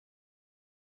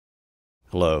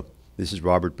Hello, this is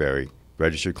Robert Berry,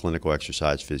 registered clinical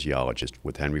exercise physiologist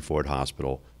with Henry Ford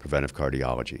Hospital Preventive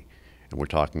Cardiology, and we're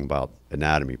talking about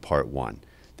anatomy part 1.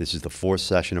 This is the 4th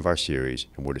session of our series,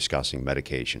 and we're discussing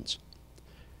medications.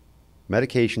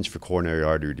 Medications for coronary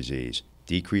artery disease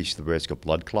decrease the risk of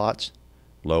blood clots,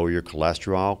 lower your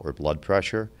cholesterol or blood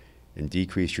pressure, and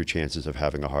decrease your chances of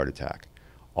having a heart attack.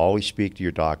 Always speak to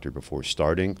your doctor before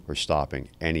starting or stopping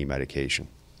any medication.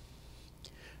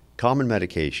 Common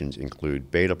medications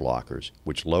include beta blockers,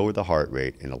 which lower the heart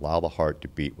rate and allow the heart to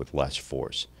beat with less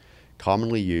force.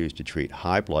 Commonly used to treat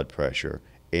high blood pressure,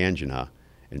 angina,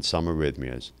 and some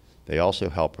arrhythmias, they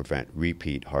also help prevent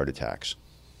repeat heart attacks.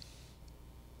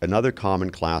 Another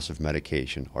common class of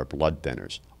medication are blood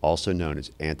thinners, also known as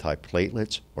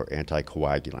antiplatelets or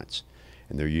anticoagulants,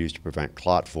 and they're used to prevent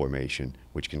clot formation,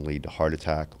 which can lead to heart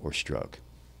attack or stroke.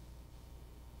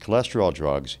 Cholesterol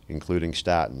drugs, including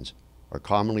statins, are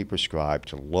commonly prescribed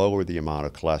to lower the amount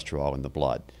of cholesterol in the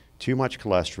blood. Too much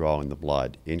cholesterol in the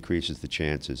blood increases the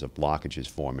chances of blockages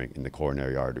forming in the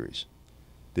coronary arteries.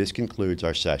 This concludes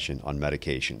our session on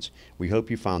medications. We hope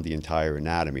you found the entire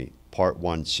Anatomy Part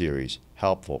 1 series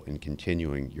helpful in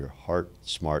continuing your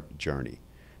heart-smart journey.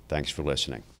 Thanks for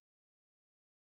listening.